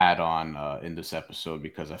had on in this episode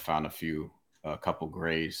because I found a couple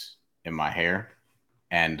grays in my hair,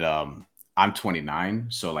 and I'm 29,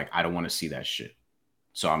 so like I don't want to see that shit.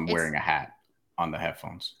 So I'm It's wearing a hat on the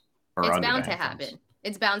headphones or it's under the bound to headphones. happen.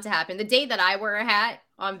 It's bound to happen. The day that I wear a hat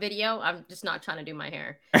on video, I'm just not trying to do my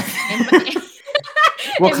hair. It,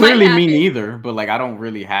 Well, it might clearly me happen. neither, but like I don't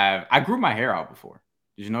really have. I grew my hair out before.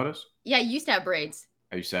 Did you notice? Yeah, you used to have braids.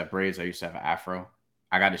 I used to have braids. I used to have an afro.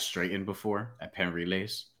 I got it straightened before at Penn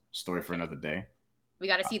Relays. Story for Okay. another day. We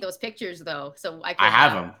got to see those pictures though, so I I could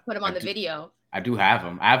have them. put them I on the do. video. I do have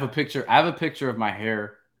them. I have a picture. I have a picture of my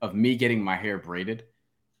hair of me getting my hair braided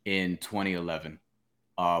in 2011,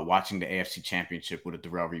 watching the AFC Championship with a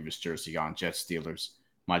Darrell Revis jersey on. Jets Steelers.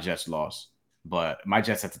 My Jets lost, but my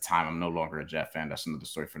Jets at the time. I'm no longer a Jet fan. That's another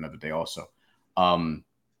story for another day. Also, um,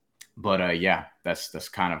 but yeah, that's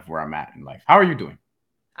kind of where I'm at in life. How are you doing?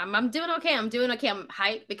 I'm doing okay. I'm doing okay. I'm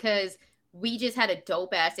hyped because we just had a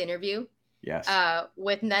dope ass interview Yes.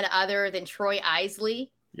 with none other than Troy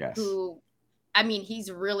Isley, Yes. who, I mean, he's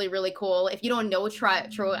really, really cool. If you don't know Troy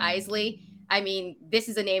Isley, I mean, this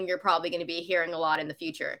is a name you're probably going to be hearing a lot in the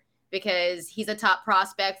future because he's a top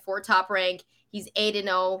prospect, for top rank. He's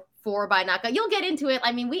 8-0, four by knockout. You'll get into it.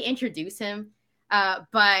 I mean, we introduce him,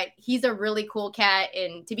 but he's a really cool cat.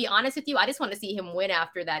 And to be honest with you, I just want to see him win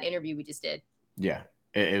after that interview we just did. Yeah.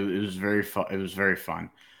 It was very fun. It was very fun.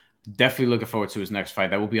 Definitely looking forward to his next fight.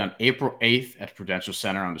 That will be on April 8th at Prudential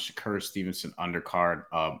Center on the Shakur Stevenson undercard.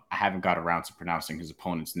 I haven't got around to pronouncing his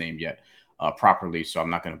opponent's name yet properly, so I'm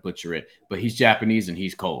not going to butcher it. But he's Japanese and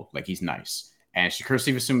he's cold. Like, he's nice. And Shakur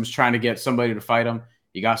Stevenson was trying to get somebody to fight him.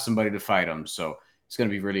 He got somebody to fight him. So it's going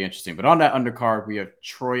to be really interesting. But on that undercard, we have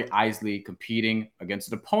Troy Isley competing against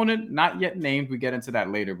an opponent not yet named. We get into that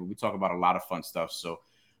later, but we talk about a lot of fun stuff. So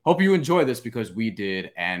hope you enjoy this because we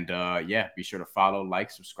did. And yeah, be sure to follow,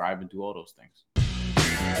 like, subscribe, and do all those things.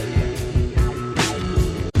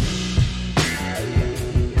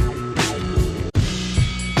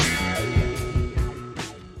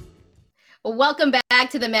 Well, welcome back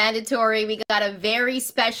to the Mandatory. We got a very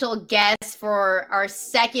special guest for our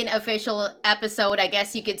second official episode. I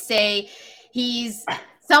guess you could say he's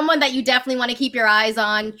someone that you definitely want to keep your eyes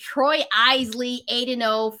on. Troy Isley,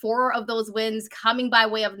 8-0, four of those wins coming by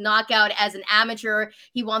way of knockout as an amateur.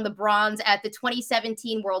 He won the bronze at the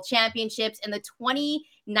 2017 World Championships and the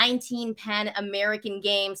 2019 Pan American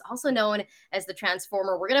Games, also known as the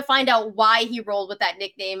Transformer. We're going to find out why he rolled with that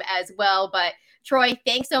nickname as well, but Troy,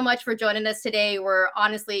 thanks so much for joining us today. We're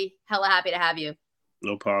honestly hella happy to have you.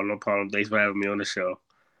 No problem, no problem. Thanks for having me on the show.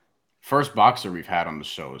 First boxer we've had on the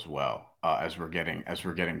show as well, as we're getting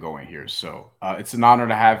going here. So it's an honor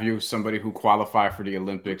to have you, somebody who qualified for the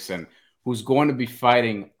Olympics and who's going to be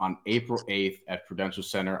fighting on April 8th at Prudential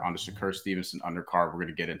Center on the Shakur Stevenson undercard. We're going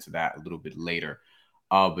to get into that a little bit later.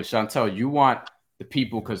 But Chantel, you want the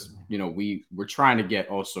people, because we're trying to get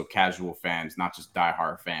also casual fans, not just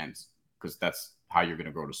diehard fans, because that's how you're going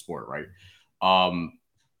to grow the sport, right?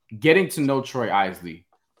 Getting to know Troy Isley,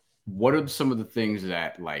 what are some of the things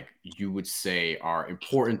that like you would say are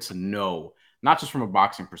important to know, not just from a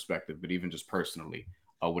boxing perspective, but even just personally,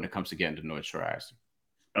 when it comes to getting to know Troy Isley?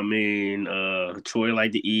 I mean, Troy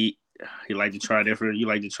like to eat. He like to try different. You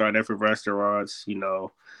like to try different restaurants.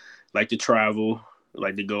 Like to travel.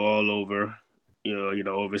 Like to go all over.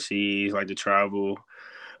 Overseas. Like to travel.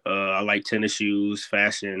 I like tennis shoes,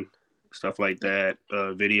 fashion, stuff like that.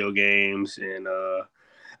 Video games, and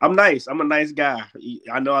I'm nice. I'm a nice guy.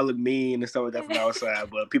 I know I look mean and stuff like that from the outside,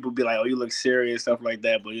 but people be like, "Oh, you look serious," stuff like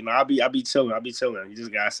that. But I'll be chilling. I'll be chilling. You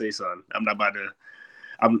just gotta say something. I'm not about to.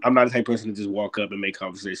 I'm not the type of person to just walk up and make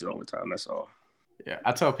conversation all the time. That's all. Yeah,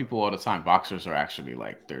 I tell people all the time, boxers are actually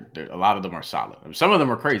like they're a lot of them are solid. I mean, some of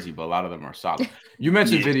them are crazy, but a lot of them are solid. You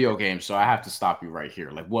mentioned video games, so I have to stop you right here.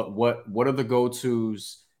 Like, what are the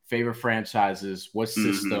go-tos? Favorite franchises? What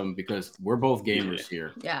system? Because we're both gamers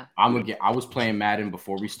here. Yeah. I was playing Madden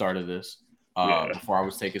before we started this. Before I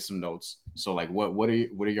was taking some notes. So like, what are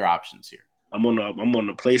your options here? I'm on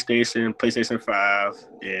the PlayStation 5,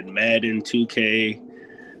 and Madden 2K.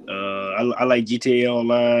 I like GTA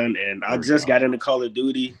Online, and I just got into Call of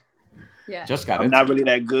Duty. Yeah. I'm not really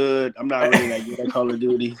that good. I'm not really that good at Call of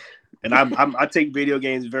Duty. And I take video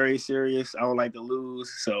games very serious. I don't like to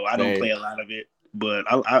lose, so I don't play a lot of it. But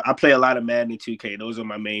I play a lot of Madden and 2K. Those are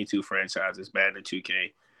my main two franchises, Madden and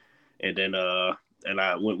 2K. And then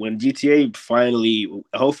when GTA finally,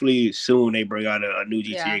 hopefully soon they bring out a new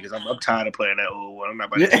GTA, because I'm tired of playing that old one. I'm not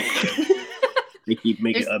about to play that. They keep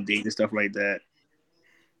making updates and stuff like that.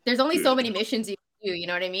 There's only so many missions you do, you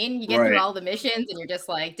know what I mean? You get through all the missions and you're just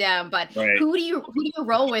like, damn. But who do you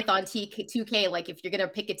roll with on 2K? Like, if you're gonna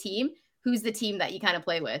pick a team, who's the team that you kind of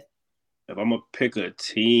play with? If I'm gonna pick a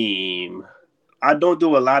team, I don't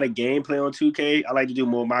do a lot of gameplay on 2K. I like to do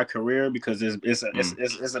more of my career because it's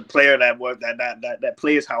a player that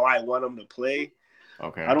plays how I want them to play.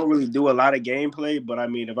 Okay. I don't really do a lot of gameplay, but I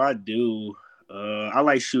mean, if I do, I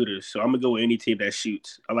like shooters, so I'm gonna go with any team that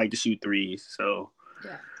shoots. I like to shoot threes, so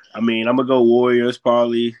Yeah. I mean, I'm gonna go Warriors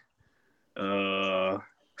probably,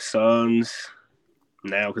 Suns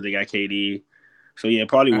now because they got KD. So yeah,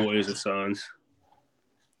 probably Warriors or Suns.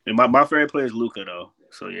 And my favorite player is Luka though.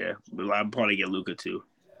 So yeah, but I'll probably get Luka too.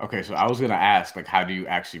 Okay, so I was gonna ask, like, how do you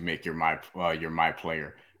actually make your my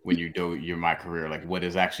player when you do your my career? Like, what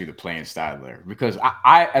is actually the playing style there? Because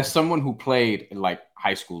I as someone who played like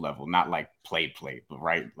high school level, not like played, but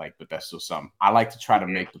right, like, but that's still something. I like to try to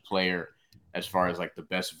make the player as far as like the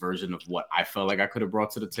best version of what I felt like I could have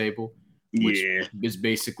brought to the table, which is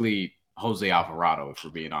basically Jose Alvarado, if we're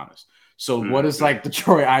being honest. So, what is like the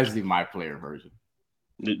Troy Isley my player version?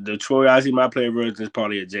 The Troy Isley my player version is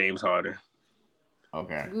probably a James Harden.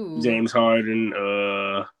 Okay. Ooh. James Harden.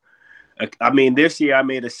 I mean, this year I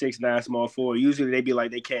made a 6'9" small forward. Usually they be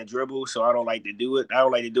like they can't dribble, so I don't like to do it. I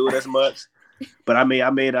don't like to do it as much. But I made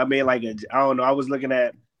like a, I don't know. I was looking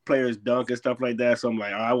at players dunk and stuff like that, so I'm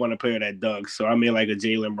like, oh, I want a player that dunks. So I made like a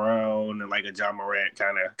Jaylen Brown and like a John Morant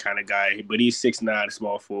kind of guy. But he's 6'9"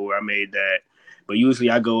 small forward. I made that. But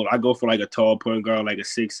usually I go for like a tall point guard, like a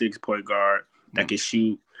 6'6" point guard that can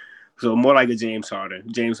shoot. So more like a James Harden,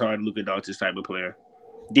 Luka Doncic type of player.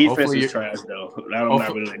 Defense is trash though. I'm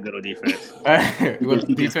not really that good on defense. Well,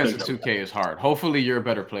 defense in 2K is hard. Hopefully, you're a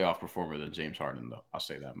better playoff performer than James Harden, though. I'll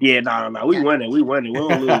say that much. Yeah, no. We win it. We don't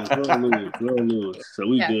lose. We don't lose. So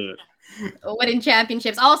we good. Winning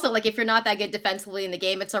championships. Also, like if you're not that good defensively in the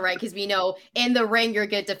game, it's all right because we know in the ring you're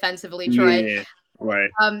good defensively, Troy. Yeah, right.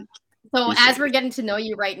 So as we're getting to know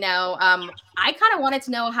you right now, I kind of wanted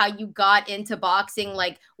to know how you got into boxing.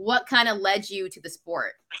 Like, what kind of led you to the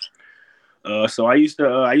sport? So I used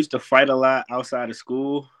to fight a lot outside of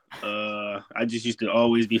school. I just used to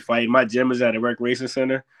always be fighting. My gym is at a recreation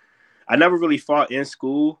center. I never really fought in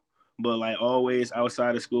school, but like always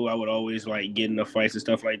outside of school, I would always like get into fights and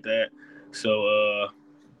stuff like that. So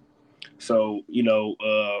you know,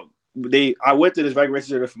 I went to this recreation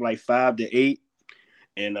center from like 5 to 8.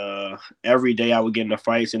 And every day I would get into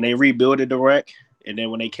fights, and they rebuilt the rec. And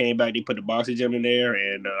then when they came back, they put the boxing gym in there,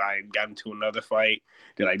 and I got into another fight.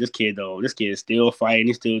 They're like, this kid is still fighting.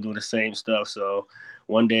 He's still doing the same stuff. So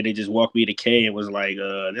one day they just walked me to K and was like,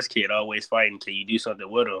 this kid always fighting. Can you do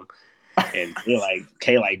something with him? And they're like,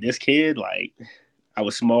 K, like this kid, like I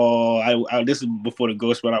was small. This is before the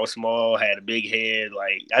ghost, but I was small, had a big head.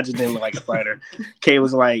 Like I just didn't look like a fighter. K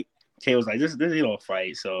was like, this he don't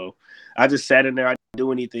fight. So I just sat in there. I didn't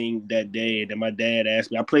do anything that day. And then my dad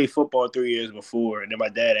asked me. I played football 3 years before, and then my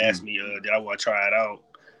dad asked me, did I want to try it out?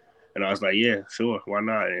 And I was like, yeah, sure, why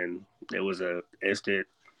not? And it was a instant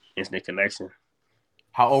connection.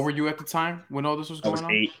 How old were you at the time when all this was going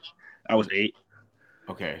on? I was 8.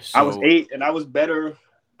 Okay, so I was 8, and I was better.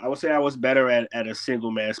 I would say I was better at a single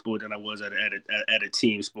man sport than I was at a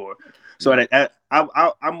team sport. So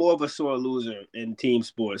I'm more of a sore loser in team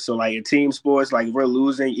sports. So like in team sports, like if we're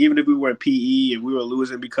losing, even if we were in PE and we were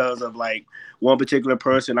losing because of like one particular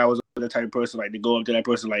person, I was the type of person like to go up to that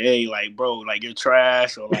person like, hey, like bro, like you're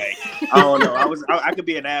trash, or like I don't know. I could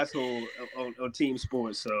be an asshole on team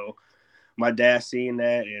sports. So my dad seen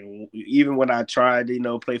that, and even when I tried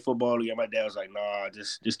to play football again, my dad was like, nah,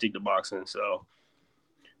 just stick to boxing. So.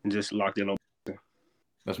 And just locked in on.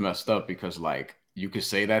 That's messed up because like you could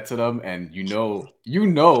say that to them, and you know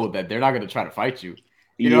that they're not gonna try to fight you.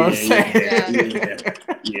 You know what I'm saying?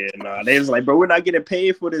 Yeah. Nah, they was like, bro, we're not getting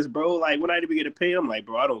paid for this, bro. Like, we're not even getting paid. I'm like,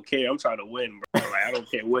 bro, I don't care. I'm trying to win, bro. Like, I don't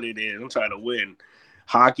care what it is. I'm trying to win.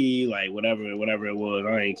 Hockey, like whatever it was,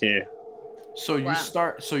 I ain't care. So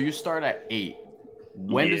you start at 8.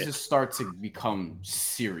 When does it start to become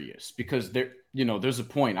serious? Because there's a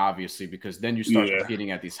point, obviously, because then you start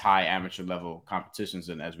competing at these high amateur level competitions.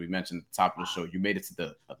 And as we mentioned at the top of the show, you made it to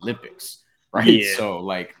the Olympics, right? Yeah. So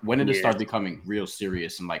like, when did it start becoming real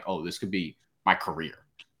serious and like, oh, this could be my career?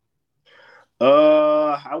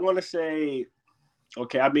 I want to say,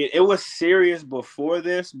 okay, I mean, it was serious before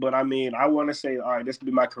this, but I mean, I want to say, all right, this could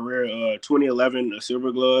be my career. 2011,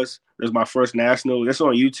 Silver Gloves. This was my first national. It's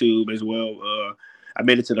on YouTube as well. I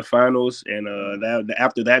made it to the finals, and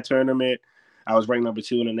after that tournament, I was ranked number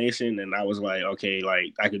 2 in the nation, and I was like, okay,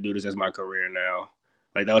 like I could do this as my career now.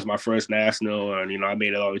 Like that was my first national, and I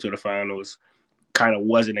made it all the way to the finals. Kind of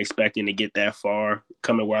wasn't expecting to get that far.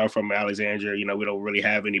 Coming where I'm from, Alexandria, we don't really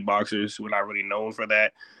have any boxers. We're not really known for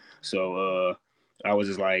that. So I was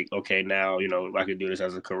just like, okay, now I could do this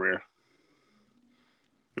as a career.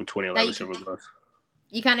 Now 2011 Silver Gloves.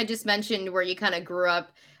 You kind of just mentioned where you kind of grew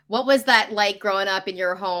up. What was that like growing up in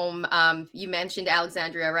your home? You mentioned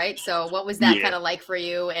Alexandria, right? So what was that kind of like for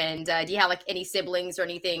you? And do you have like any siblings or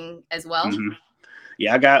anything as well? Mm-hmm.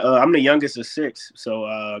 Yeah, I got. I'm the youngest of 6,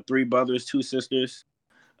 so 3 brothers, 2 sisters.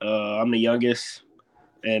 I'm the youngest,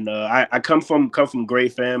 and I come from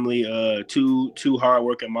great family. Two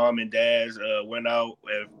hardworking mom and dads. Went out.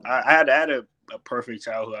 I had a perfect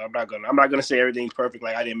childhood. I'm not gonna say everything's perfect.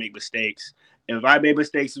 Like I didn't make mistakes. If I made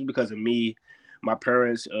mistakes, it was because of me. My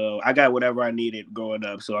parents, I got whatever I needed growing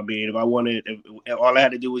up. So I mean, if I wanted, if all I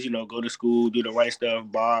had to do was go to school, do the right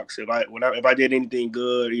stuff, box. If I did anything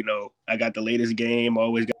good, I got the latest game.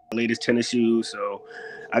 Always got the latest tennis shoes. So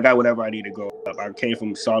I got whatever I needed growing up. I came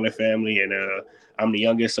from a solid family, and I'm the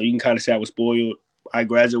youngest, so you can kind of say I was spoiled. I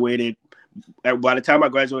graduated. By the time I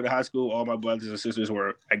graduated high school, all my brothers and sisters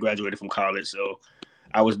I graduated from college, so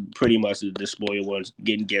I was pretty much the spoiled ones,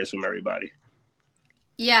 getting gifts from everybody.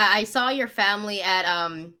 Yeah, I saw your family at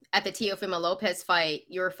the Teofimo Lopez fight.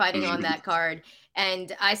 You were fighting on that card,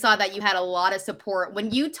 and I saw that you had a lot of support.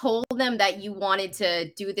 When you told them that you wanted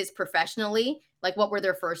to do this professionally, like what were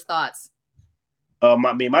their first thoughts?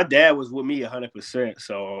 My dad was with me 100%.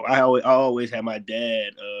 So I always had my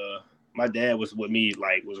dad. My dad was with me,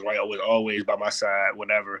 like was always by my side,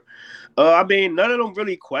 whatever. I mean, none of them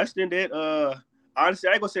really questioned it. Honestly,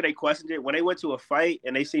 I ain't gonna say they questioned it. When they went to a fight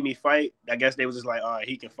and they see me fight, I guess they was just like, all right,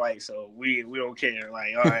 he can fight, so we don't care.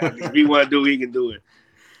 Like, all right, if he want to do it, he can do it.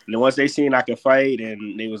 And then once they seen I could fight,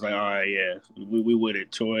 and they was like, all right, yeah, we with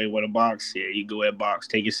it. Troy, want to box? Yeah, you go at box.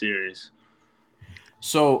 Take it serious.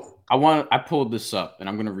 So I pulled this up and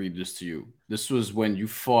I'm going to read this to you. This was when you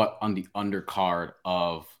fought on the undercard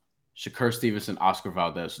of Shakur Stevenson, Oscar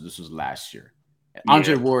Valdez. So this was last year.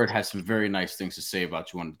 Andre Ward has some very nice things to say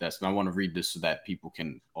about you on the desk. And I want to read this so that people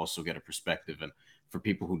can also get a perspective. And for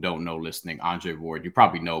people who don't know listening, Andre Ward, you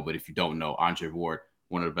probably know, but if you don't know, Andre Ward,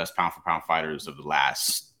 one of the best pound for pound fighters of the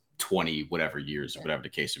last 20 whatever years, or whatever the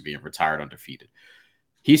case of being retired undefeated.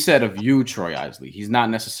 He said of you, Troy Isley, he's not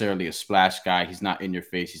necessarily a splash guy. He's not in your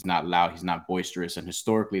face. He's not loud. He's not boisterous. And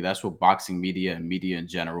historically, that's what boxing media and media in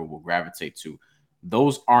general will gravitate to.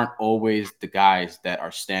 Those aren't always the guys that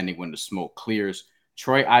are standing when the smoke clears.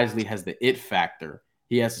 Troy Isley has the it factor.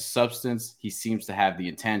 He has the substance. He seems to have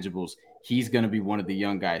the intangibles. He's going to be one of the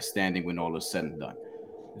young guys standing when all is said and done.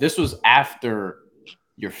 This was after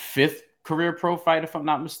your 5th career pro fight, if I'm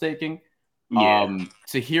not mistaken.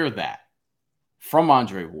 To hear that from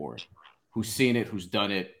Andre Ward, who's seen it, who's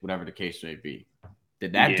done it, whatever the case may be.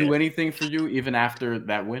 Did that do anything for you even after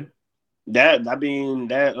that win? I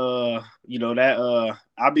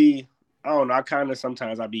don't know. I kind of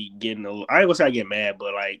sometimes I be getting I ain't gonna say I get mad,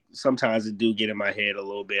 but like sometimes it do get in my head a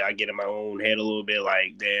little bit. I get in my own head a little bit,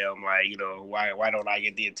 like damn, like why don't I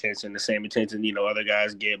get the same attention other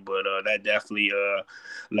guys get? But that definitely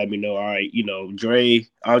let me know. All right,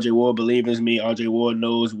 Andre Ward believes in me. Andre Ward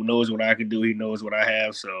knows what I can do. He knows what I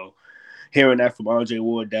have. So hearing that from Andre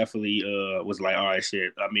Ward definitely was like, all right,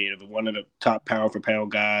 shit. I mean, if one of the top pound for pound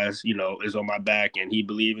guys, is on my back and he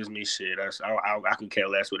believes me, shit, I can care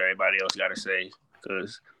less what everybody else got to say,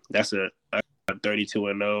 because that's a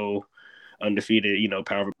 32-0 undefeated,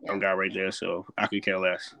 pound for pound guy right there. So I could care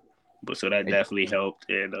less. But so that definitely helped,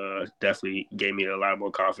 and definitely gave me a lot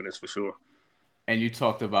more confidence for sure. And you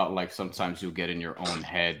talked about like sometimes you'll get in your own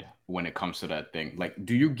head when it comes to that thing. Like,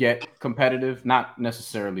 do you get competitive? Not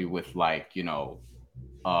necessarily with like,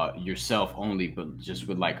 yourself only, but just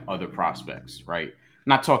with like other prospects, right?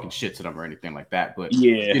 Not talking shit to them or anything like that, but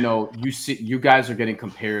you see, you guys are getting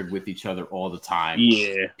compared with each other all the time.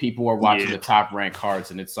 Yeah, people are watching the top ranked cards,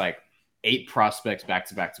 and it's like 8 prospects back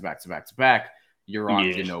to back to back to back to back. You're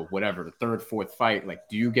on, whatever the 3rd, 4th fight. Like,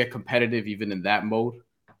 do you get competitive even in that mode?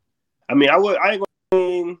 I mean, I ain't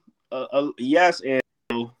going yes, and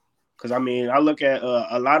because I mean, I look at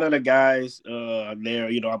a lot of the guys there.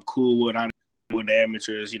 I'm cool with. With the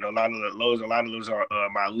amateurs, a lot of those are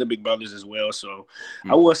my Olympic brothers as well. So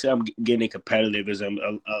I would say I'm getting competitive as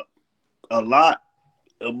a lot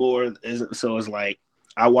more. So it's like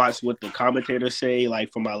I watch what the commentators say,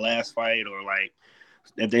 like for my last fight, or like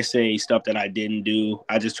if they say stuff that I didn't do,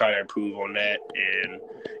 I just try to improve on that. And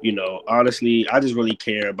honestly, I just really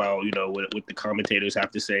care about what the commentators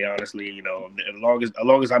have to say. Honestly, as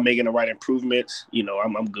long as I'm making the right improvements,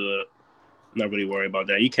 I'm good. I'm not really worried about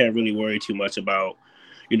that. You can't really worry too much about,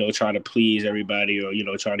 trying to please everybody or,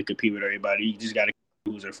 trying to compete with everybody. You just got to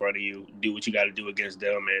who's in front of you, do what you got to do against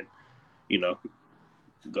them, and,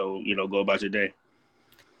 go about your day.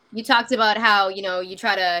 You talked about how, you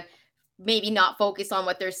try to maybe not focus on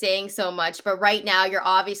what they're saying so much. But right now, you're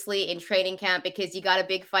obviously in training camp because you got a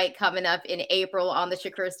big fight coming up in April on the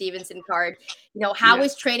Shakur Stevenson card. How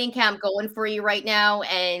is training camp going for you right now?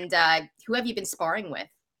 And who have you been sparring with?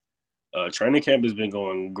 Training camp has been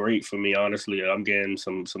going great for me, honestly. I'm getting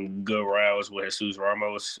some good rounds with Jesus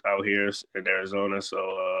Ramos out here in Arizona.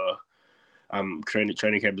 So training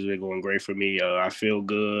camp has been going great for me. I feel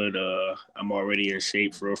good. I'm already in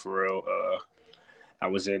shape for real. I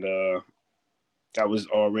was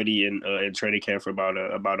already in training camp for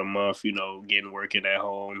about a month, working at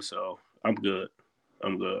home. So I'm good.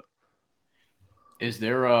 Is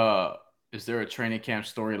there a training camp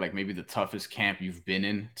story, like maybe the toughest camp you've been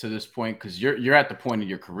in to this point? Because you're at the point in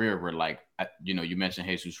your career where, like, you mentioned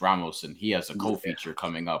Jesus Ramos, and he has a co-feature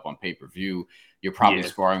coming up on pay-per-view. You're probably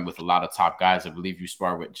sparring with a lot of top guys. I believe you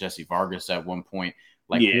sparred with Jesse Vargas at one point.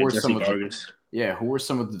 Like, who are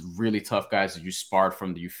some of the really tough guys that you sparred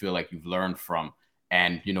from that you feel like you've learned from?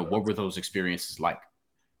 And what were those experiences like?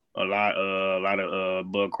 A lot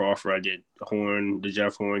of Bud Crawford. I did the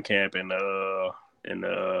Jeff Horn camp, and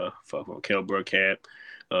Kell Brook camp.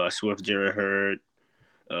 Swift Jared Hurd.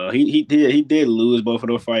 He did lose both of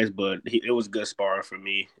those fights, but it was good sparring for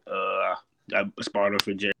me. I sparred him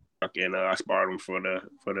for Jared, and I sparred him for the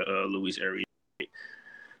Luis area.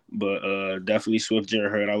 But definitely Swift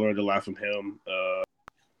Jared Hurd. I learned a lot from him.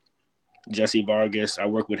 Jesse Vargas, I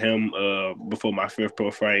worked with him before my fifth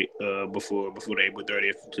pro fight, before the April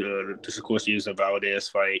 30th to Shakur Valdez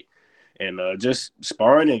fight. And just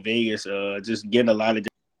sparring in Vegas, just getting a lot of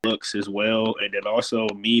looks as well. And then also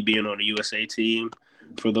me being on the USA team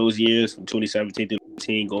for those years, from 2017 to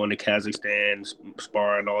 2018, going to Kazakhstan,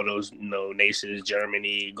 sparring all those nations,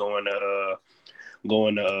 Germany, going to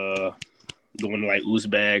like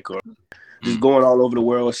Uzbek, or just going all over the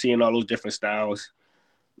world, seeing all those different styles.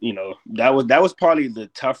 That was probably the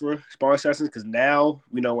tougher sparring sessions, because now,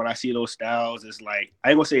 when I see those styles, it's like, I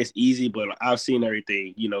ain't gonna say it's easy, but I've seen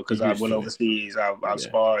everything, because I went overseas, I've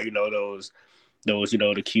sparred, those,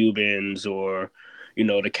 the Cubans, or, the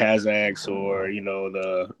Kazakhs, or,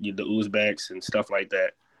 the Uzbeks and stuff like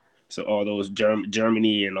that. So all those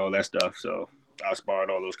Germany and all that stuff. So I sparred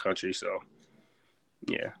all those countries. So,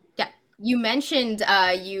 yeah. Yeah. You mentioned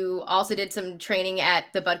you also did some training at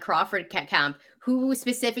the Bud Crawford camp. Who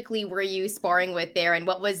specifically were you sparring with there, and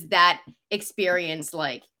what was that experience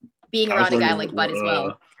like, being around a guy like Bud as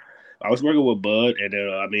well? I was working with Bud, and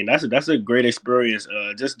that's a great experience.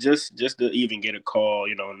 Just to even get a call,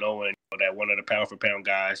 knowing that one of the pound for pound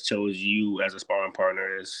guys chose you as a sparring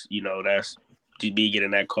partner is, that's to be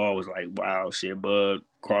getting that call was like, wow, shit. Bud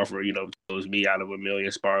Crawford, chose me out of a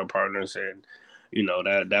million sparring partners, and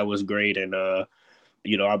that was great. And I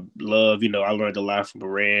love, I learned a lot from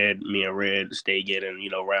Red. Me and Red stay getting,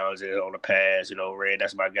 rounds in on the pads. Red,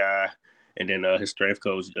 that's my guy. And then his strength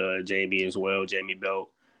coach, Jamie as well, Jamie Belt.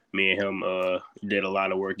 Me and him did a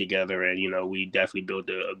lot of work together, and, we definitely built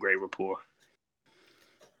a great rapport.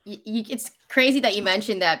 It's crazy that you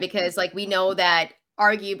mentioned that, because, like, we know that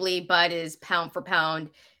arguably Bud is pound for pound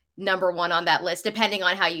number one on that list, depending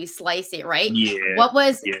on how you slice it, right? Yeah. What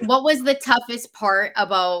was the toughest part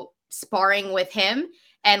about sparring with him?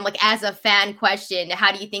 And, like, as a fan question,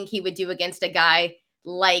 how do you think he would do against a guy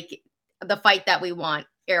like the fight that we want,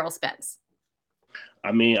 Errol Spence?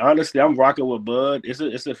 I mean, honestly, I'm rocking with Bud. It's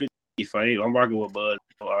a 50 fight. I'm rocking with Bud,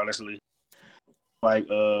 honestly. Like,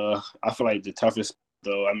 I feel like the toughest,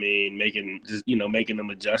 though, I mean, making them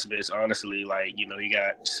adjustments, honestly, like, he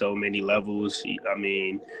got so many levels. I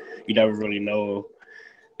mean, you never really know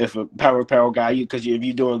if a power guy, because if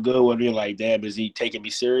you're doing good, whether you're like, damn, is he taking me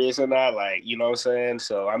serious or not? Like, you know what I'm saying?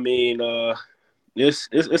 So, I mean, it's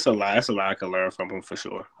a lot. It's a lot I can learn from him for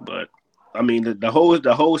sure. But, I mean, the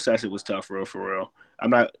whole session was tough, for real. I'm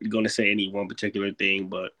not going to say any one particular thing,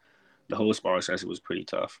 but the whole sparring session was pretty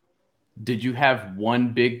tough. Did you have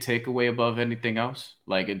one big takeaway above anything else?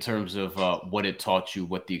 Like, in terms of what it taught you,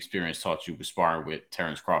 what the experience taught you with sparring with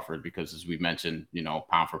Terrence Crawford? Because, as we mentioned,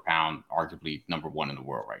 pound for pound, arguably number one in the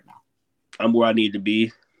world right now. I'm where I need to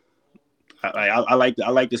be. I like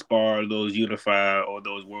to spar those unified or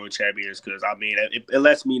those world champions, because, I mean, it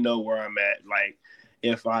lets me know where I'm at. Like,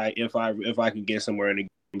 if I can get somewhere in the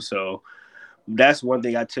game. So that's one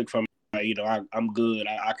thing I took from. I'm good.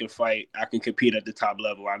 I can fight. I can compete at the top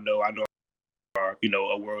level. I know.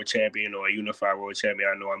 A world champion or a unified world champion.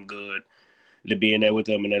 I know I'm good to be in there with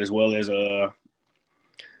them, and then as well as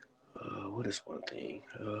what is one thing?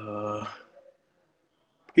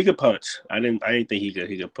 He could punch. I didn't think he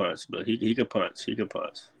could punch, but he could punch. He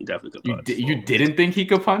definitely could punch. You didn't think he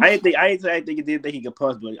could punch? I didn't think he could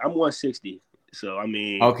punch, but I'm 160. So I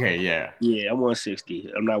mean, Okay, yeah. yeah, I'm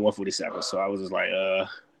 160. I'm not 147. So I was just like,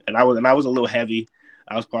 and I was a little heavy.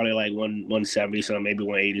 I was probably like 170 something, maybe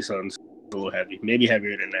 180 something, so a little heavy, maybe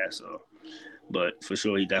heavier than that. So, but for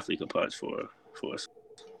sure, he definitely could punch for us.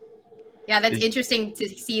 Yeah, that's interesting to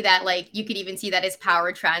see that, like, you could even see that his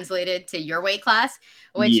power translated to your weight class,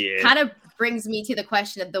 which Yeah, kind of brings me to the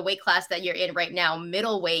question of the weight class that you're in right now,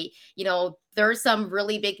 middleweight. You know, there's some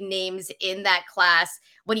really big names in that class.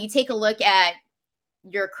 When you take a look at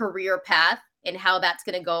your career path and how that's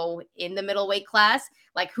going to go in the middleweight class,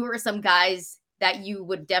 like, who are some guys that you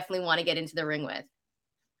would definitely want to get into the ring with?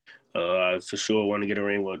 for sure want to get a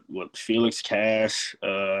ring with Felix Cash,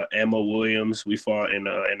 Emma Williams. We fought in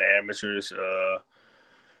the amateurs.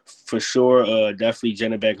 For sure, definitely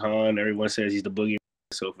Jennebeck Han. Everyone says he's the boogie.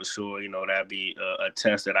 So for sure, that'd be a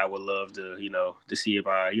test that I would love to, to see if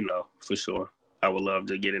for sure, I would love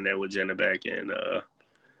to get in there with Jennebeck, and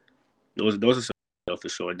those are some for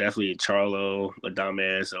sure. Definitely Charlo,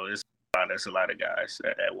 Adame. So there's a lot of guys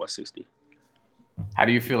at 160. How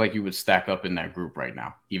do you feel like you would stack up in that group right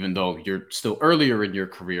now, even though you're still earlier in your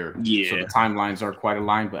career? So Yeah, the timelines are quite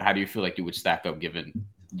aligned, but how do you feel like you would stack up given,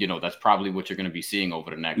 that's probably what you're going to be seeing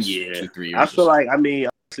over the next yeah. 2-3 I years or feel so? like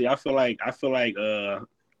honestly, I feel like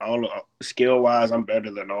all skill wise, I'm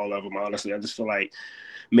better than all of them. Honestly, I just feel like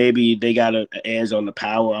maybe they got an edge on the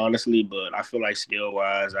power, honestly, but I feel like skill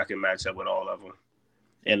wise, I can match up with all of them.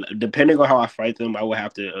 And depending on how I fight them, I would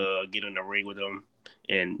have to get in the ring with them.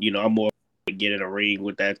 And I'm more get in a ring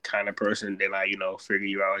with that kind of person than I figure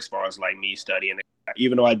you out as far as like me studying.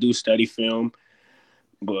 Even though I do study film,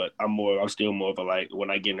 but I'm still more of a like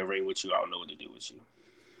when I get in the ring with you, I don't know what to do with you.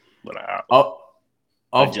 But I Of,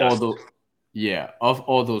 of all adjust. the Yeah, of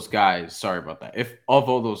all those guys, sorry about that. If of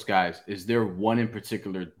all those guys, is there one in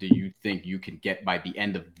particular do you think you can get by the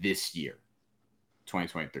end of this year,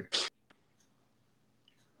 2023?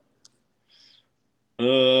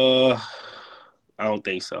 Uh, I don't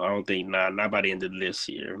think so. I don't think not by the end of this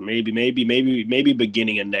year. Maybe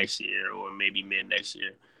beginning of next year or maybe mid next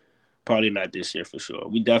year. Probably not this year for sure.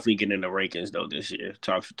 We definitely get in the rankings though this year.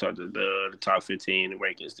 Talk the top 15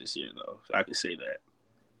 rankings this year though. So I can say that.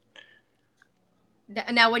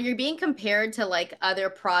 Now, when you're being compared to like other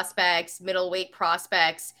prospects, middleweight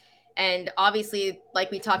prospects, and obviously, like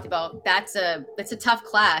we talked about, that's a tough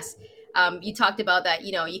class. You talked about that,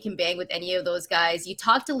 you can bang with any of those guys. You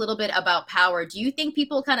talked a little bit about power. Do you think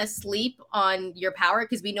people kind of sleep on your power?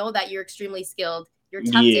 Because we know that you're extremely skilled. You're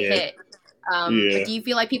tough to Yeah, hit. yeah. Do you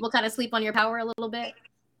feel like people kind of sleep on your power a little bit?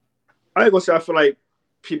 I ain't gonna say I feel like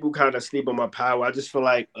people kind of sleep on my power. I just feel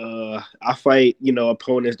like I fight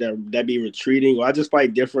opponents that be retreating, or I just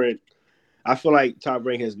fight different. I feel like Top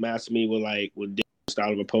Rank has matched me with different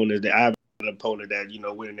style of opponents. That I have an opponent that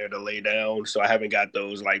went in there to lay down, so I haven't got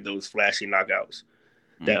those flashy knockouts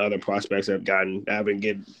that Mm. other prospects have gotten. I haven't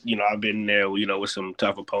get I've been there with some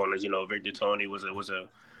tough opponents. Victor Tony was a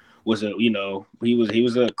he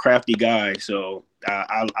was a crafty guy. So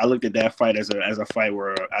I looked at that fight as a fight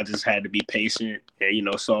where I just had to be patient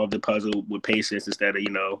and solve the puzzle with patience instead of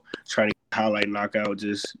trying to highlight knockout.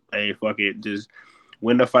 Just hey fuck it, just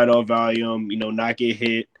win the fight off volume. Not get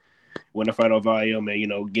hit. Win the fight off volume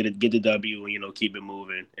and get the W and keep it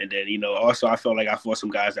moving. And then also I felt like I fought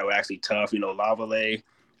some guys that were actually tough. Lavallee.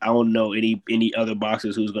 I don't know any other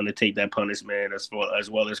boxers who's going to take that punishment as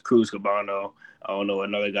well as Cruz Cabano. I don't know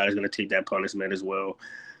another guy is going to take that punishment as well.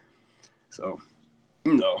 So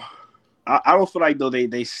I don't feel like though they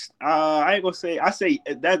I ain't gonna say I say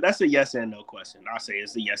that's a yes and no question. I say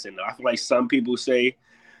it's a yes and no. I feel like some people say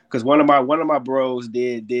because one of my bros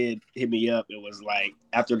did hit me up. It was like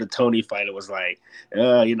after the Tony fight, it was like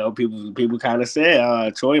people kind of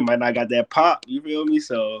said Troy might not got that pop. You feel me?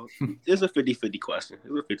 So it's a 50-50 question.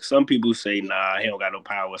 Some people say nah, he don't got no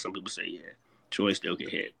power. Some people say yeah, Troy still can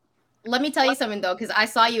hit. Let me tell you something though, because I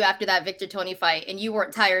saw you after that Victor Tony fight, and you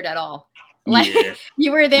weren't tired at all. Like Yeah,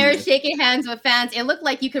 you were there yeah, shaking hands with fans. It looked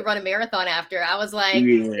like you could run a marathon after. I was like,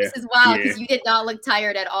 yeah, this is wild yeah, because you did not look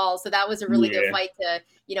tired at all. So that was a really good yeah. fight to,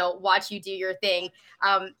 watch you do your thing.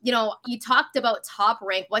 You talked about Top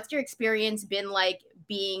Rank. What's your experience been like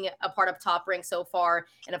being a part of Top Rank so far?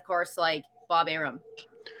 And of course, like Bob Arum.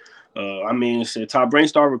 I mean, shit, Top Brain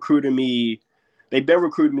started recruiting me. They've been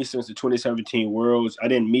recruiting me since the 2017 Worlds. I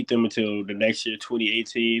didn't meet them until the next year,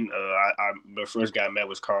 2018. The first guy I met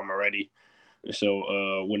was Carl Moretti. And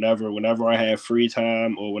so whenever I had free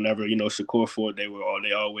time or whenever Shakur fought, they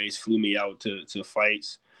always flew me out to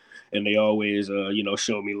fights, and they always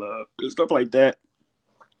showed me love and stuff like that.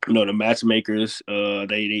 The matchmakers,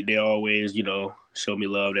 they always showed me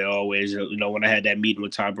love. They always when I had that meeting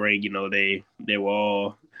with Top Rank, they were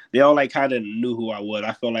all they all like kind of knew who I was.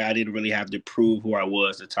 I felt like I didn't really have to prove who I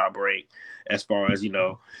was to Top Rank, as far as,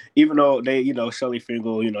 even though they, Shelly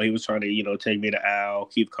Fingal, he was trying to, take me to Al.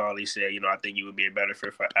 Keith Carley said, I think you would be a better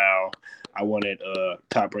fit for Al. I wanted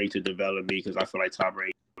Top Rank to develop me because I feel like Top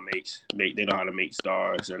Rank they know how to make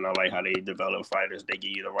stars, and I like how they develop fighters. They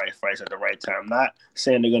give you the right fights at the right time. Not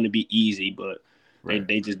saying they're going to be easy, but right.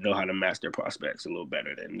 They just know how to match their prospects a little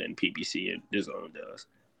better than PBC and DAZN does.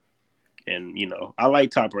 And, I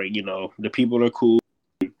like Top Rank. The people are cool.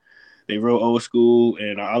 They real old school,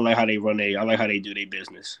 and I like how they I like how they do their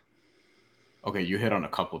business. Okay, you hit on a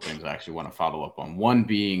couple of things I actually want to follow up on. One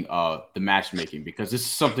being the matchmaking, because this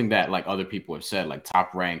is something that like other people have said, like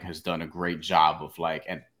Top Rank has done a great job of like,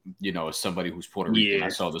 and as somebody who's Puerto Rican, I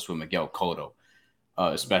saw this with Miguel Cotto,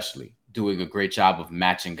 especially doing a great job of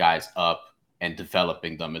matching guys up and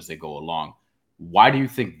developing them as they go along. Why do you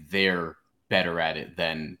think they're better at it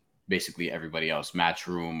than basically everybody else,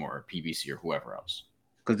 Matchroom or PBC or whoever else?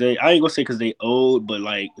 Because I ain't gonna say because they old, but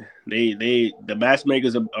like the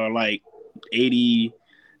matchmakers are like 80,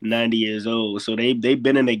 90 years old. So they've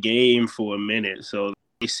been in the game for a minute. So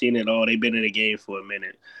they've seen it all. They've been in the game for a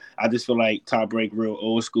minute. I just feel like Top Rank real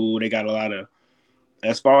old school. They got a lot of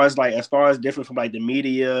as far as different from like the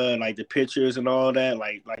media, like the pictures and all that,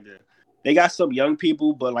 they got some young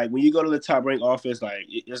people, but like when you go to the Top Rank office, like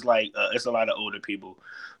it's a lot of older people.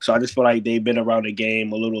 So I just feel like they've been around the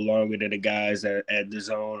game a little longer than the guys at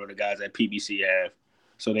DAZN or the guys at PBC have.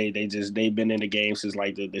 So they've been in the game since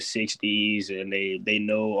like the 60s, and they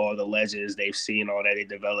know all the legends. They've seen all that. They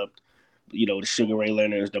developed, the Sugar Ray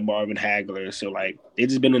Leonards, the Marvin Haglers. So like they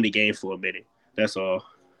just been in the game for a minute. That's all.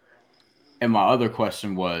 And my other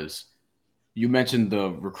question was, you mentioned the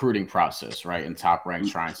recruiting process, right? And Top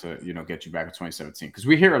Rank trying to, get you back in 2017. Because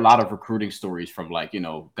we hear a lot of recruiting stories from like,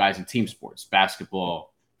 guys in team sports,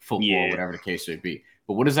 basketball, football, whatever the case may be.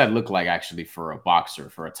 But what does that look like actually for a boxer,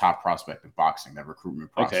 for a top prospect in boxing, that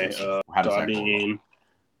recruitment process? Okay, how does that go?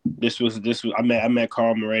 This was I met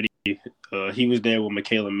Carl Moretti. He was there with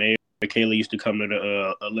Michaela Mayer. Michaela used to come to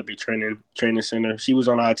the Olympic training center. She was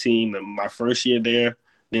on our team my first year there.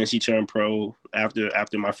 Then she turned pro after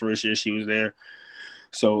my first year. She was there,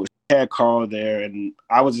 so she had Carl there, and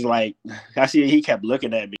I was just like, I see he kept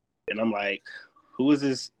looking at me, and I'm like, who is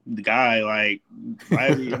this guy? Like, why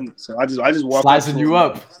is he? So I just walk slicing you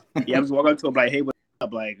up. Yeah, I just walk up to him like, hey, what's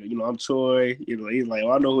up? Like, I'm Troy. He's like,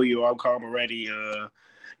 oh, I know who you are. I'm Carl Moretti.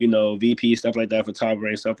 VP stuff like that for Top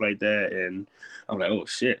Rank, stuff like that, and I'm like, oh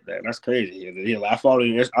shit, that's crazy. And he's like, I follow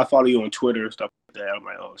you on Twitter, stuff like that. I'm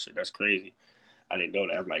like, oh shit, that's crazy. I didn't know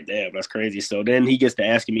that. I'm like, damn, that's crazy. So then he gets to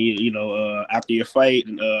asking me, after your fight,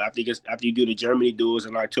 after you do the Germany duels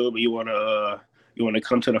in October, you wanna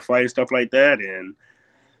come to the fight and stuff like that. And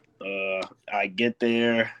I get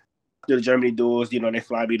there to the Germany duels. They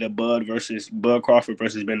fly me to Bud Crawford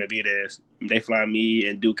versus Benavidez. They fly me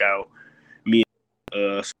and Duke out. Me,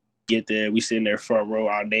 get there. We sit in there front row.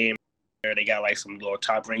 Our name. They got like some little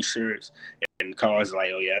Top Rank shirts, and Carl's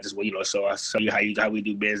like, oh yeah, so I show you how we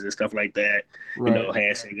do business, stuff like that, right.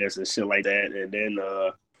 Handshakers and shit like that. And then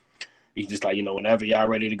he's just like, whenever y'all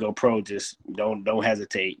ready to go pro, just don't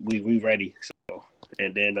hesitate. We ready. So,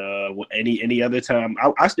 and then any other time,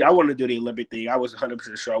 I wanted to do the Olympic thing. I was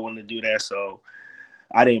 100% sure I wanted to do that, so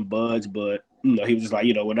I didn't budge. But he was just like,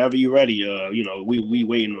 whenever you're ready, we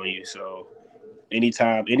waiting on you. So.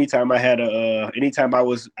 Anytime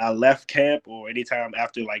I left camp, or anytime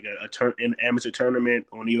after like an amateur tournament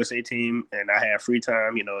on the USA team, and I had free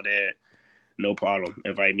time, that no problem.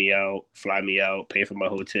 Invite me out, fly me out, pay for my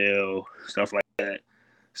hotel, stuff like that.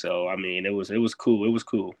 So I mean, it was cool. It was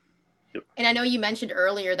cool. And I know you mentioned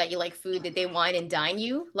earlier that you like food. Did they wine and dine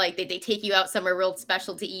you? Like, did they take you out somewhere real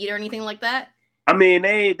special to eat or anything like that? I mean,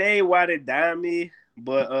 they wine and dine me,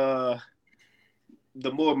 but the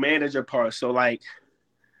more manager part. So like,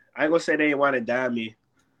 I ain't gonna say they ain't want to dime me.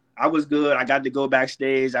 I was good. I got to go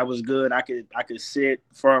backstage. I was good. I could sit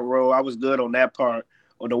front row. I was good on that part.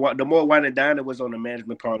 Or the more wine and diner was on the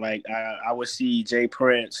management part. Like I would see Jay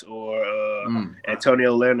Prince or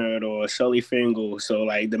Antonio Leonard or Sully Fingal. So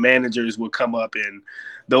like the managers would come up, and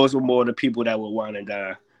those were more the people that would wine and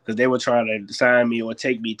dine, because they were trying to sign me or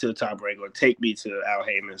take me to Top Rank or take me to Al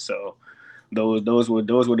Heyman. So those were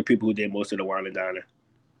the people who did most of the wine and diner.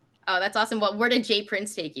 Oh, that's awesome. Where did Jay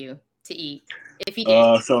Prince take you to eat, if he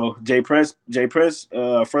did? So Jay Prince,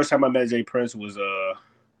 first time I met Jay Prince was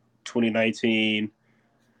 2019.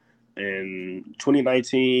 In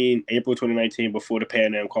 2019, April 2019, before the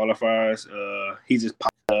Pan Am qualifiers, he just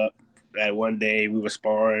popped up that one day. We were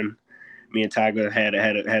sparring. Me and Tiger had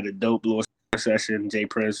a dope little session. Jay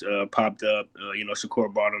Prince popped up.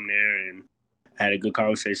 Shakur brought him there, and had a good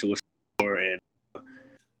conversation with him, and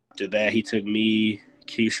after that, he took me,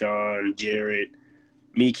 Keyshawn, Jared,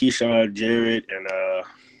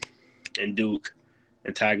 and Duke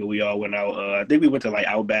and Tiger. We all went out. I think we went to like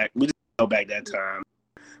Outback. We just went Outback that time.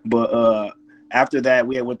 But after that,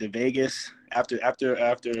 we had went to Vegas. Not after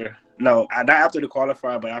the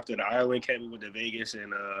qualifier, but after the Ireland camp, we went to Vegas,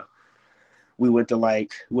 and we went to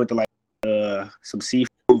some seafood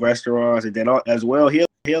restaurants, and then as well,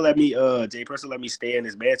 he'll let me Jay Person let me stay in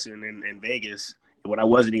his mansion in Vegas when I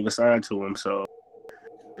wasn't even signed to him. So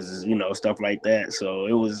stuff like that. So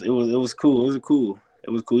it was cool. It was cool.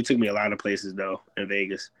 He took me a lot of places though in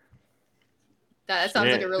Vegas. That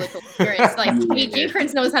sounds like a really cool experience. Like, J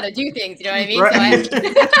Prince knows how to do things. You know what I mean? Right.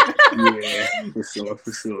 For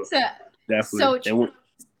sure. So, definitely.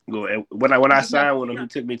 When I signed with him, he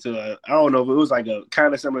took me to I don't know if it was like a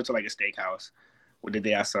kind of similar to like a steakhouse. The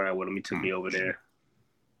day I signed with him, he took me over there.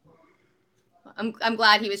 I'm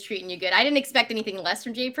glad he was treating you good. I didn't expect anything less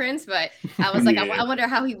from J Prince, but I was like, I wonder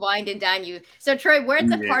how he winded down you. So Troy, we're at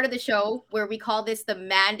the part of the show where we call this the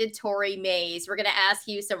mandatory maze. We're gonna ask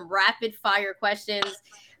you some rapid fire questions.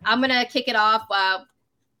 I'm gonna kick it off.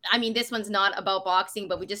 This one's not about boxing,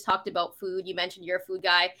 but we just talked about food. You mentioned you're a food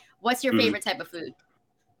guy. What's your favorite type of food?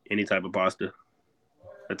 Any type of pasta.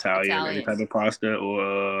 Italian. Any type of pasta,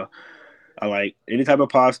 or I like any type of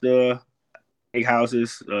pasta. Steak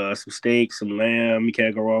houses, some steak, some lamb. You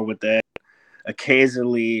can't go wrong with that.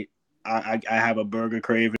 Occasionally, I have a burger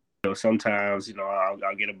craving. Sometimes,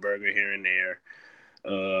 I'll get a burger here and there.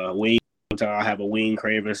 Wing. Sometimes I have a wing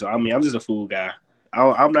craving. So I'm just a food guy.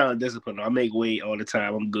 I'm not undisciplined. I make weight all the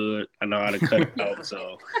time. I'm good. I know how to cut it out.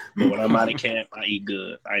 So, but when I'm out of camp, I eat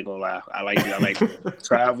good. I ain't gonna lie. I like to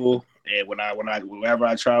travel, and wherever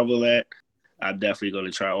I travel at, I'm definitely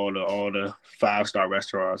gonna try all the 5-star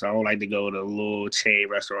restaurants. I don't like to go to little chain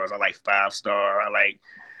restaurants. I like 5-star. There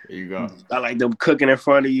you go. I like them cooking in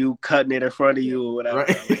front of you, cutting it in front of you, or whatever.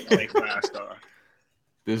 Right. I like 5-star.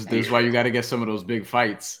 This is why you got to get some of those big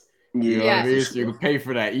fights. You know what I mean? So you can pay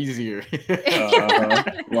for that easier.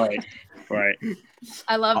 Right.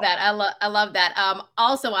 I love that. I love that.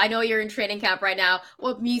 Also, I know you're in training camp right now.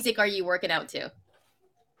 What music are you working out to?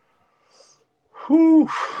 Whew.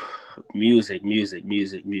 Music.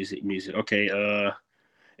 Okay.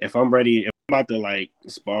 If I'm ready, if I'm about to like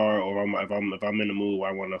spar, or if I'm in the mood where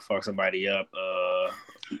I want to fuck somebody up,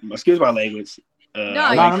 excuse my language.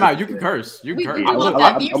 No. You can curse. You can curse.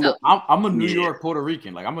 I'm a New York Puerto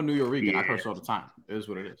Rican. Like, I'm a New York. I curse all the time. It is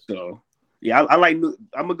what it is. So yeah, I'm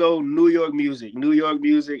gonna go New York music.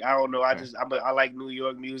 I don't know. I like New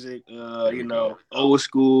York music. Old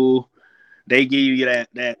school. They give you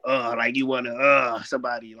that like you want to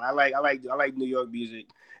somebody. I like New York music.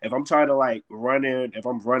 If I'm trying to like if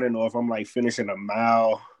I'm running or if I'm like finishing a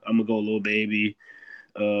mile, I'm gonna go Lil Baby.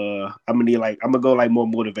 I'm gonna go like more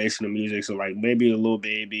motivational music. So like maybe a Lil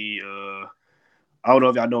Baby. I don't know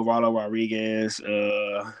if y'all know Ronald Rodriguez,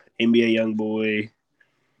 NBA YoungBoy.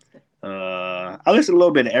 I listen a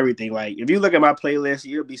little bit of everything. Like, if you look at my playlist,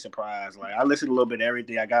 you'll be surprised. Like, I listen to a little bit of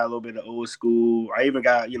everything. I got a little bit of old school. I even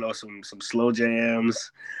got, some slow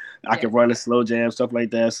jams. I can run a slow jam, stuff like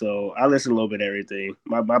that. So I listen a little bit of everything.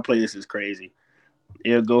 My playlist is crazy.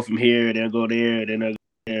 It'll go from here, then go there, then it'll go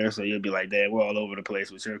there. So you'll be like, damn, we're all over the place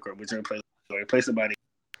with your playlist. So play somebody.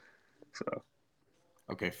 So.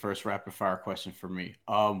 Okay, first rapid fire question for me.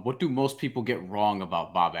 What do most people get wrong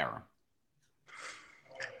about Bob Arum?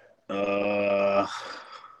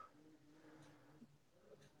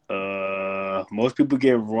 Most people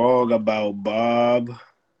get wrong about Bob.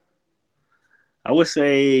 I would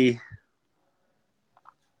say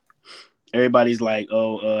everybody's like,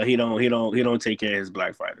 he don't take care of his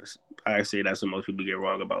black fighters. I say that's what most people get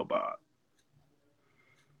wrong about Bob.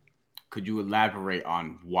 Could you elaborate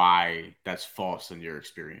on why that's false in your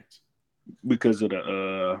experience? Because of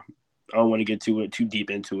the I don't want to get too deep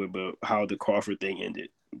into it, but how the Crawford thing ended.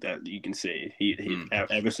 That you can say he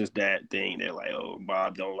ever since that thing, they're like, oh,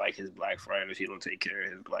 Bob don't like his black fighters. He don't take care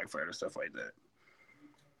of his black fighters, stuff like that.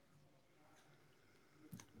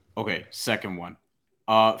 Okay, second one.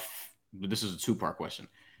 This is a 2-part question.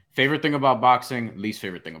 Favorite thing about boxing, least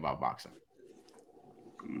favorite thing about boxing.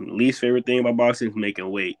 Least favorite thing about boxing is making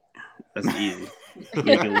weight. That's easy.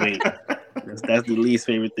 Making weight. That's the least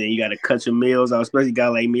favorite thing. You got to cut your meals out, especially a guy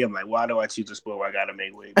like me. I'm like, why do I choose a sport where I got to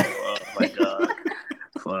make weight? Oh my God.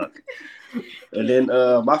 Fuck. And then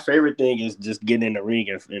my favorite thing is just getting in the ring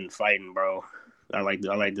and fighting, bro. I like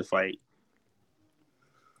to fight.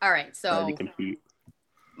 All right, so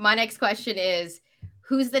my next question is,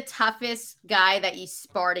 who's the toughest guy that you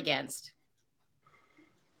sparred against?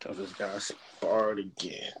 Toughest guy I sparred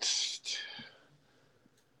against.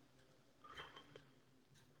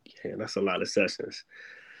 Yeah, that's a lot of sessions.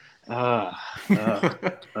 Uh, uh,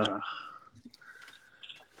 uh,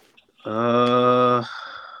 uh,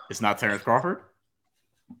 It's not Terrence Crawford.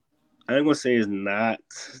 I ain't gonna say it's not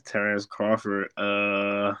Terrence Crawford.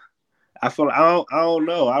 I feel like, I don't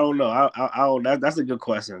know. I don't. That's a good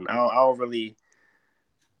question. I don't really.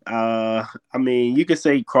 I mean, you could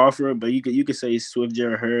say Crawford, but you could say Swift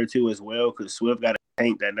Jerry Hurd too as well, because Swift got a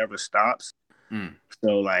tank that never stops.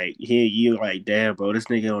 So like here you like, damn, bro, this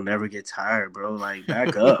nigga don't never get tired, bro. Like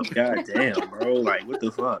back up, god damn, bro. Like what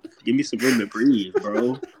the fuck? Give me some room to breathe,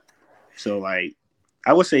 bro. So like,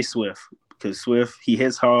 I would say Swift, because Swift he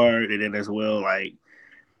hits hard, and then as well like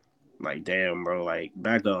damn, bro, like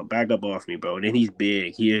back up off me, bro. And then he's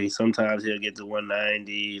big. Sometimes he'll get to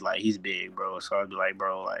 190, like he's big, bro. So I'd be like,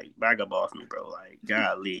 bro, like back up off me, bro. Like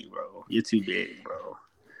golly, bro, you're too big, bro.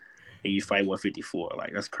 And you fight 154,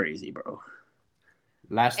 like that's crazy, bro.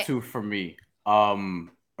 Last two for me, or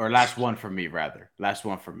last one for me, rather. Last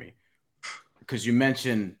one for me, because you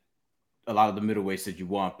mentioned a lot of the middleweights that you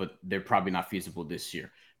want, but they're probably not feasible this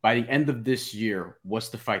year. By the end of this year, what's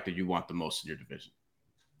the fight that you want the most in your division?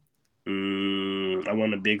 I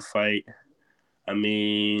want a big fight. I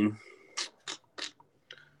mean,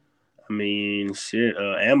 shit.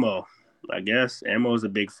 Ammo. I guess Ammo is a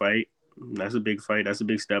big fight. That's a big fight. That's a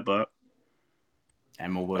big step up.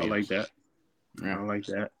 Ammo Williams. I like that. Yeah. I like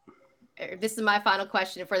that. This is my final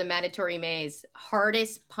question for the mandatory maze.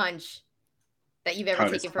 Hardest punch that you've ever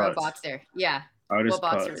taken from a boxer? Yeah. What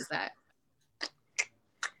boxer was that?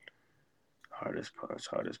 Hardest punch.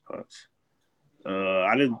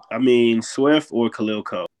 I mean, Swift or Khalil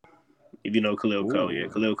Cole. If you know Khalil Cole, yeah,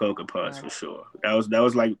 Khalil Cole could punch for sure. That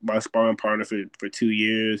was like my sparring partner for 2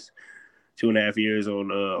 years, 2.5 years on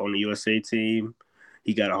the USA team.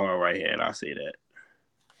 He got a hard right hand. I say that.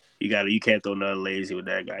 You can't throw nothing lazy with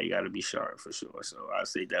that guy. You got to be sharp for sure. So I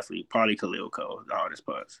say definitely probably Khalil Cole, the hardest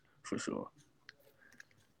punch for sure.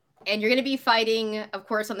 And you're going to be fighting, of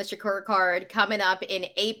course, on the Shakur card coming up in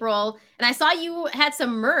April. And I saw you had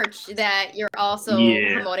some merch that you're also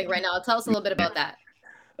promoting right now. Tell us a little bit about that.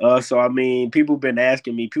 So I mean, people be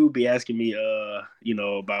asking me, about,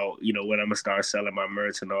 when I'm gonna start selling my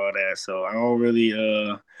merch and all that. So I don't really,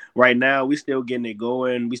 right now we still getting it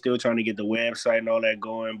going. We still trying to get the website and all that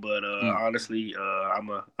going. But honestly,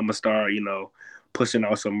 I'm gonna start, pushing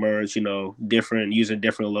out some merch, using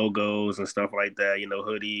different logos and stuff like that.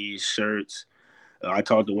 Hoodies, shirts. I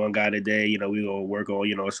talked to one guy today. We gonna work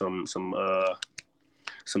on,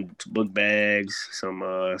 some book bags,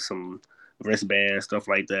 some wristbands, stuff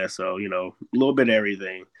like that. So, a little bit of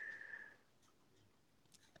everything.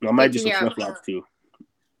 I might do some flip-flops too.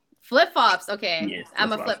 Flip-flops, okay. Yeah,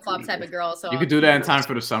 I'm a flip-flop type of girl. So you could do that in time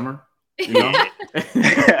for the summer.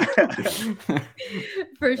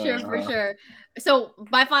 For sure. So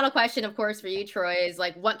my final question, of course, for you, Troy, is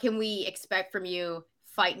like, what can we expect from you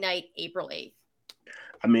fight night, April 8th?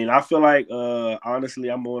 I mean, I feel like, honestly,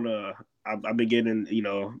 I've been getting,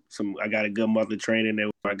 I got a good month of training there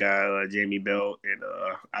with my guy, Jamie Belt. And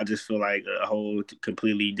I just feel like a whole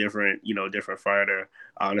completely different, different fighter.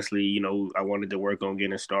 Honestly, I wanted to work on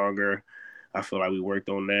getting stronger. I feel like we worked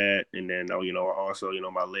on that. And then, also,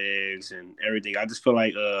 my legs and everything. I just feel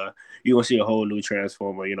like you're going to see a whole new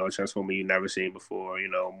transformer, a transformer you've never seen before,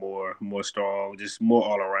 more strong, just more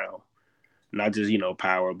all around. Not just,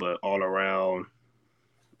 power, but all around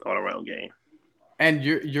game. And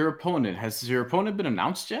your opponent, has your opponent been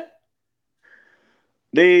announced yet?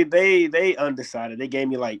 They undecided. They gave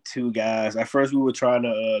me like 2 guys. At first, we were trying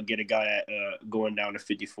to get a guy at going down to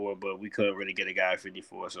 54, but we couldn't really get a guy at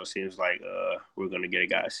 54. So it seems like we're gonna get a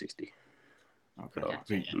guy at 60. Okay.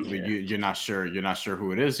 So you're not sure. You're not sure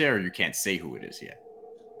who it is yet, or you can't say who it is yet.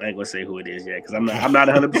 I ain't gonna say who it is yet because I'm not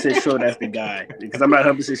 100% sure that's the guy. Because I'm not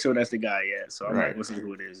 100% sure that's the guy yet. So I'm not gonna say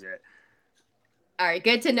who it is yet. All right,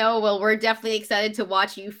 good to know. Well, we're definitely excited to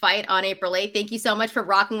watch you fight on April 8th. Thank you so much for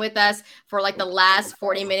rocking with us for like the last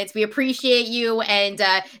 40 minutes. We appreciate you, and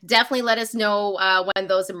definitely let us know when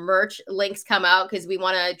those merch links come out, because we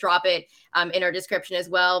want to drop it in our description as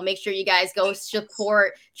well. Make sure you guys go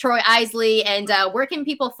support Troy Isley. And where can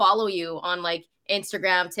people follow you on like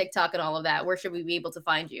Instagram, TikTok, and all of that? Where should we be able to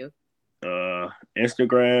find you?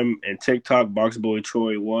 Instagram and TikTok,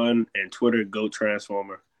 BoxBoyTroy1, and Twitter, Goat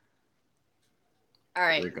Transformer. All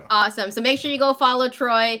right. Awesome. So make sure you go follow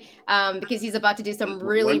Troy because he's about to do some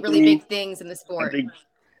really big things in the sport.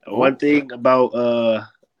 One thing about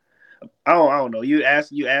I don't know. You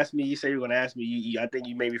asked me. You say you're gonna ask me. I think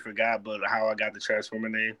you maybe forgot, but how I got the Transformer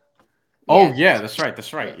name. Oh yeah, that's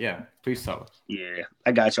right. Yeah, please tell us. Yeah,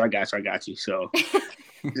 I got you. So I got you. So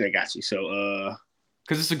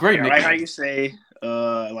because it's a great nickname. I like how you say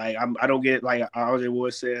Like I don't get like RJ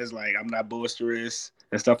Wood says, like I'm not boisterous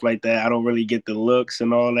and stuff like that. I don't really get the looks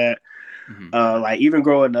and all that. Like even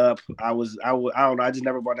growing up, I don't know. I just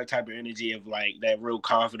never brought that type of energy of like that real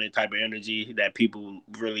confident type of energy that people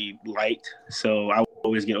really liked. So I would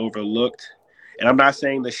always get overlooked. And I'm not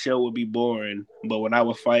saying the show would be boring, but when I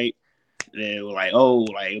would fight, they were like, oh,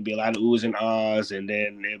 like it'd be a lot of oohs and ahs, and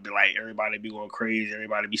then it'd be like everybody be going crazy,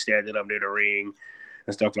 everybody be standing up near the ring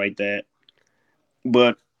and stuff like that.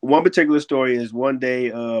 But one particular story is one day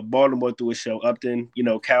Baltimore threw a show. Upton,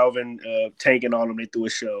 Calvin, Tank and all of them, they threw a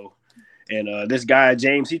show. And this guy,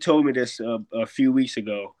 James, he told me this a few weeks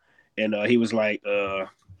ago. And he was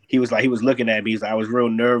looking at me. He's like, I was real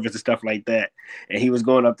nervous and stuff like that. And he was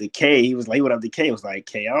going up to K. He went up to K. He was like,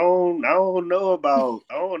 K, I don't know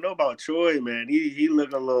about Troy, man. He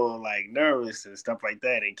looked a little like nervous and stuff like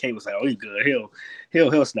that. And K was like, oh, he good.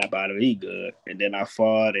 He'll snap out of it. He good. And then I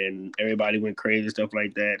fought, and everybody went crazy, stuff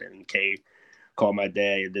like that. And K called my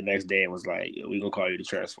dad the next day and was like, we gonna call you the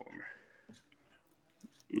Transformer.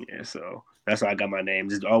 Yeah, so that's how I got my name.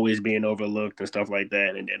 Just always being overlooked and stuff like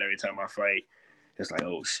that. And then every time I fight, it's like,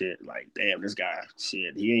 oh shit, like damn, this guy,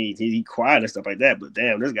 shit, he quiet and stuff like that, but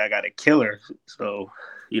damn, this guy got a killer. So,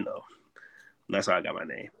 that's how I got my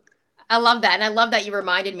name. I love that. And I love that you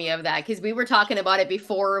reminded me of that, because we were talking about it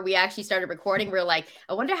before we actually started recording. We were like,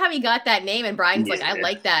 I wonder how he got that name. And Brian's like, I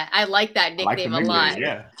like that. I like that nickname a lot.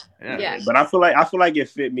 Yeah. But I feel like it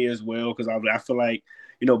fit me as well, because I feel like,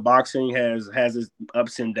 boxing has its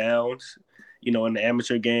ups and downs. In the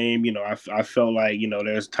amateur game, I felt like,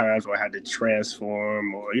 there's times where I had to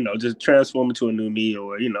transform or, just transform into a new me,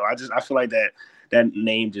 or, I feel like that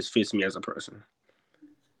name just fits me as a person.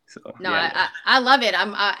 So no, yeah. I love it.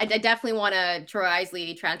 I definitely want a Troy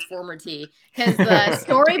Isley Transformer tee, because the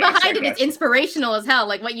story behind it is inspirational as hell.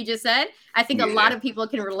 Like what you just said, I think a lot of people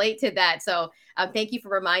can relate to that. So thank you for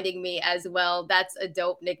reminding me as well. That's a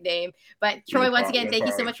dope nickname. But Troy, once again, thank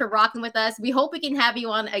you so much for rocking with us. We hope we can have you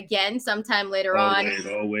on again sometime later on.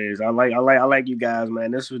 Always. I like you guys,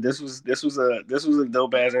 man. This was a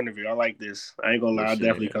dope ass interview. I like this. I ain't gonna lie. I'll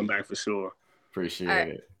definitely come back for sure. Appreciate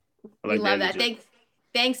it. We love that.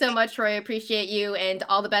 Thanks so much, Troy. Appreciate you, and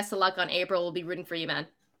all the best of luck on April. We'll be rooting for you, man.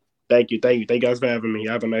 Thank you. Thank you guys for having me.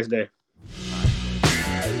 Have a nice day.